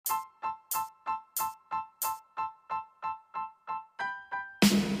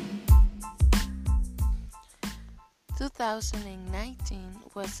2019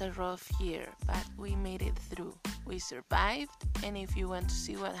 was a rough year, but we made it through. We survived, and if you want to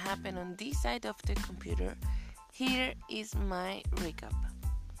see what happened on this side of the computer, here is my recap.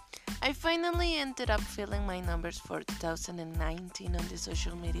 I finally ended up filling my numbers for 2019 on the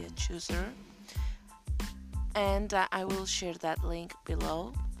social media chooser, and I will share that link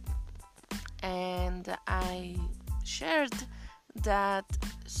below. And I shared that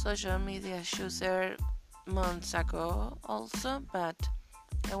social media chooser months ago also, but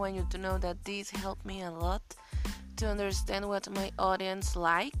I want you to know that this helped me a lot to understand what my audience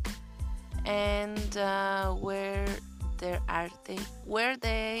like and where their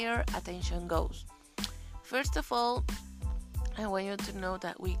attention goes. First of all, I want you to know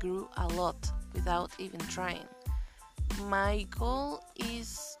that we grew a lot without even trying. My goal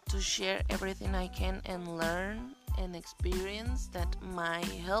is to share everything I can and learn and experience that might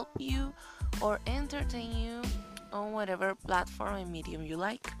help you or entertain you on whatever platform and medium you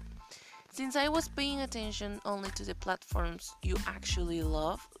like. Since I was paying attention only to the platforms you actually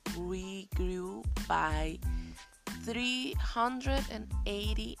love, we grew by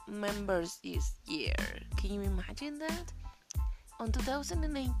 380 members this year. Can you imagine that? On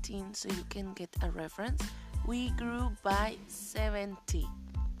 2018, so you can get a reference, we grew by 70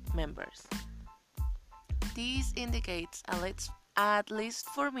 members. This indicates, at least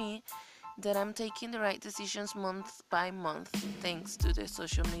for me, that I'm taking the right decisions month by month thanks to the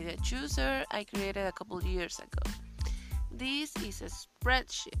social media chooser I created a couple years ago. This is a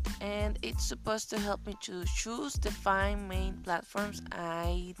spreadsheet and it's supposed to help me to choose the 5 main platforms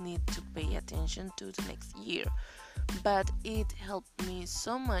I need to pay attention to the next year. But it helped me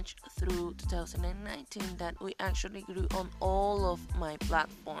so much through 2019 that we actually grew on all of my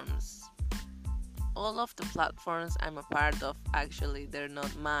platforms. All of the platforms I'm a part of, actually, they're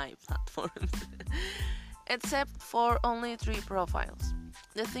not my platforms, except for only 3 profiles.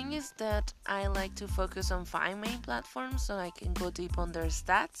 The thing is that I like to focus on 5 main platforms so I can go deep on their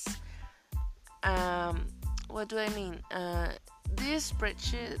stats. What do I mean? This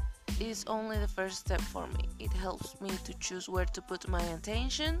spreadsheet is only the first step for me. It helps me to choose where to put my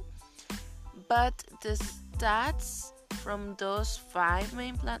attention, but the stats from those 5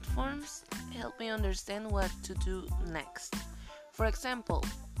 main platforms help me understand what to do next. For example,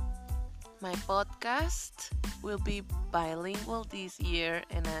 my podcast will be bilingual this year,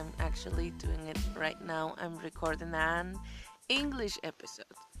 and I'm actually doing it right now. I'm recording an English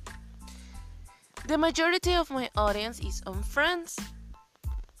episode. The majority of my audience is on France,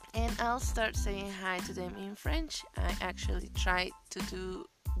 and I'll start saying hi to them in French. I actually tried to do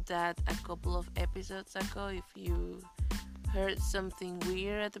that a couple of episodes ago. If you heard something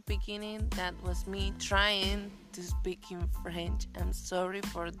weird at the beginning, that was me trying to speak in French. I'm sorry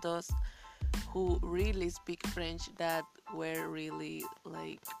for those who really speak French that were really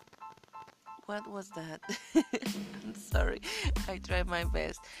like, what was that? I'm sorry, I tried my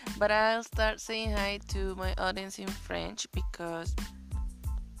best, but I'll start saying hi to my audience in French because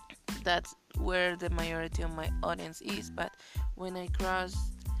that's where the majority of my audience is. But when I crossed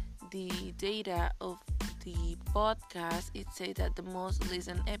the data of the podcast, it said that the most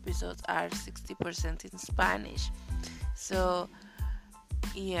listened episodes are 60% in Spanish. So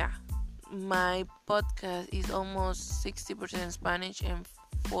yeah, my podcast is almost 60% Spanish and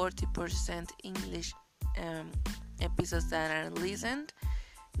 40% English episodes that are listened.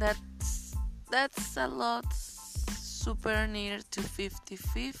 That's a lot, super near to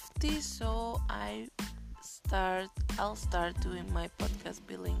 50-50. So I'll start doing my podcast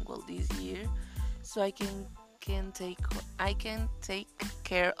bilingual this year, so I can take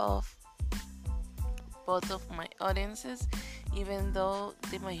care of both of my audiences, even though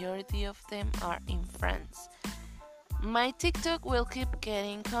the majority of them are in France. My TikTok will keep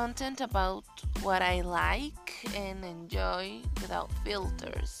getting content about what I like and enjoy without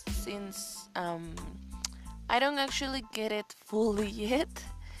filters, since I don't actually get it fully yet.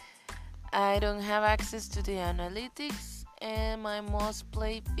 I don't have access to the analytics, and my most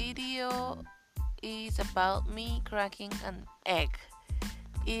played video is about me cracking an egg.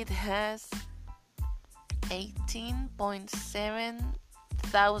 It has 18.7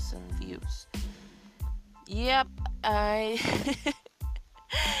 thousand views. Yep,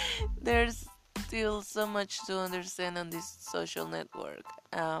 there's still so much to understand on this social network.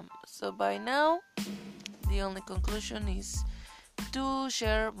 So by now, the only conclusion is to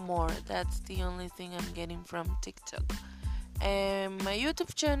share more. That's the only thing I'm getting from TikTok. And my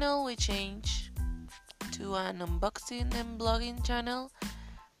YouTube channel will change to an unboxing and blogging channel.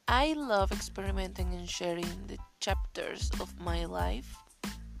 I love experimenting and sharing the chapters of my life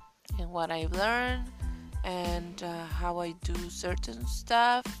and what I've learned and how I do certain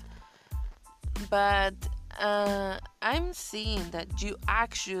stuff. But I'm seeing that you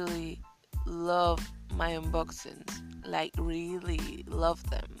actually love my unboxings, like really love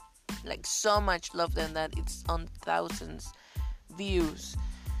them, like so much love them that it's on thousands views.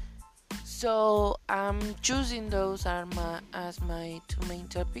 So I'm choosing those as my two main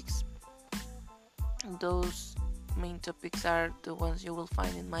topics. Those main topics are the ones you will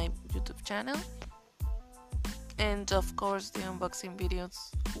find in my YouTube channel. And of course, the unboxing videos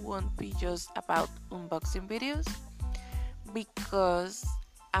won't be just about unboxing videos, because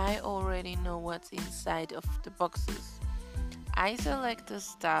I already know what's inside of the boxes. I select the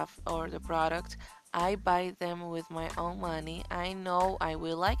stuff or the product, I buy them with my own money. I know I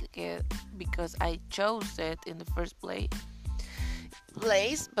will like it because I chose it in the first place.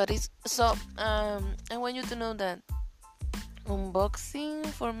 But it's so I want you to know that unboxing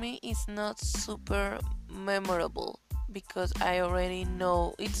for me is not super memorable, because I already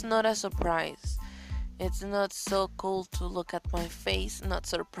know it's not a surprise. It's not so cool to look at my face, not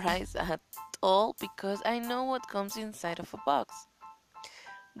surprised at all, because I know what comes inside of a box.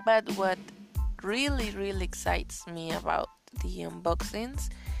 But what really excites me about the unboxings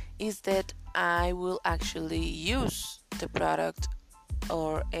is that I will actually use the product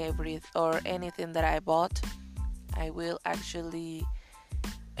or anything that I bought. I will actually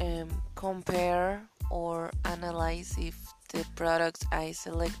compare or analyze if the products I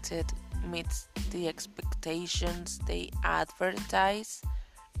selected meets the expectations they advertise.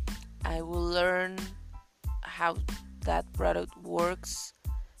 I will learn how that product works,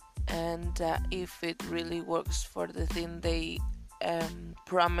 and if it really works for the thing they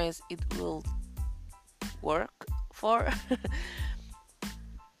promise it will work for.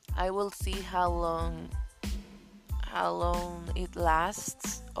 I will see how long it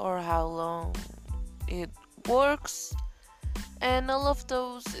lasts, or how long it works, and all of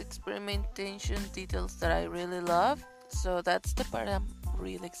those experimentation details that I really love. So that's the part I'm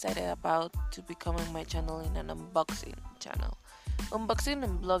really excited about, to becoming my channel in an unboxing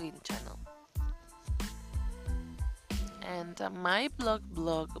and blogging channel. And my blog,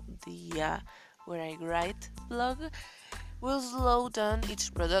 the where I write blog, will slow down its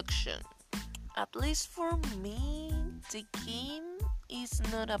production. At least for me, the game is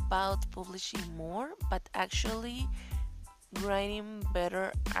not about publishing more, but actually writing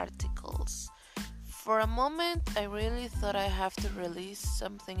better articles. For a moment, I really thought I have to release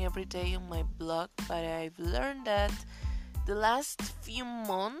something every day on my blog, but I've learned that the last few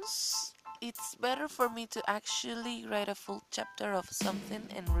months, it's better for me to actually write a full chapter of something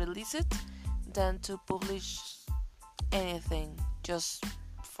and release it than to publish anything just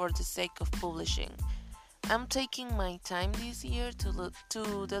for the sake of publishing. I'm taking my time this year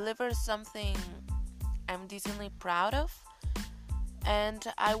to deliver something I'm decently proud of, and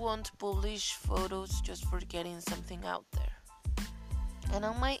I won't publish photos just for getting something out there. And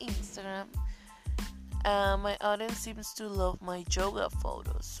on my Instagram, my audience seems to love my yoga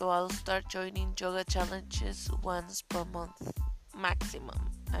photos, so I'll start joining yoga challenges once per month maximum.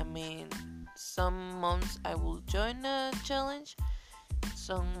 I mean, some months I will join a challenge,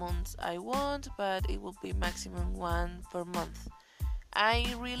 some months I won't, but it will be maximum one per month.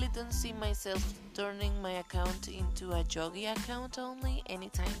 I really don't see myself turning my account into a yogi account only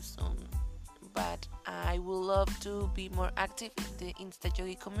anytime soon, but I would love to be more active in the Insta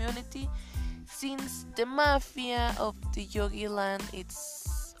Yogi community, since the mafia of the yogi land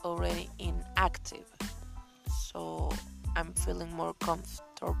is already inactive. So I'm feeling more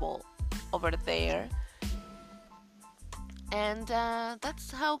comfortable over there, and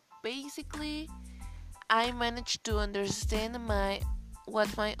that's how basically I managed to understand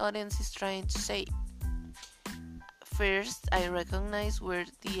what my audience is trying to say. First, I recognize where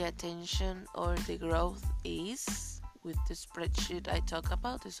the attention or the growth is with the spreadsheet I talk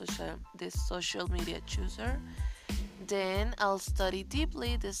about, the social media chooser. Then I'll study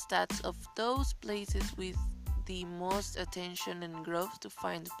deeply the stats of those places with the most attention and growth to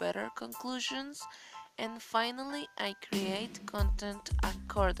find better conclusions. And finally, I create content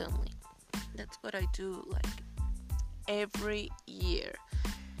accordingly. That's what I do every year.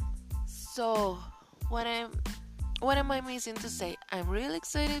 So what am I missing to say? I'm really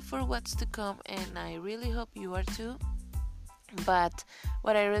excited for what's to come, and I really hope you are too. But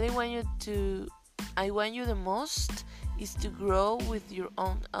what I really want you the most is to grow with your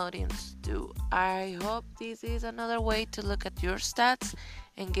own audience too. I hope this is another way to look at your stats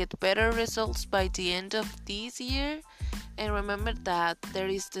and get better results by the end of this year. And remember that there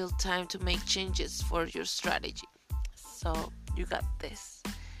is still time to make changes for your strategy. So you got this.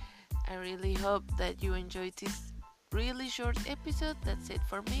 I really hope that you enjoyed this really short episode. That's it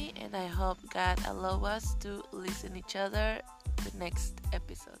for me, and I hope God allow us to listen each other the next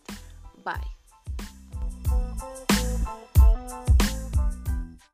episode. Bye.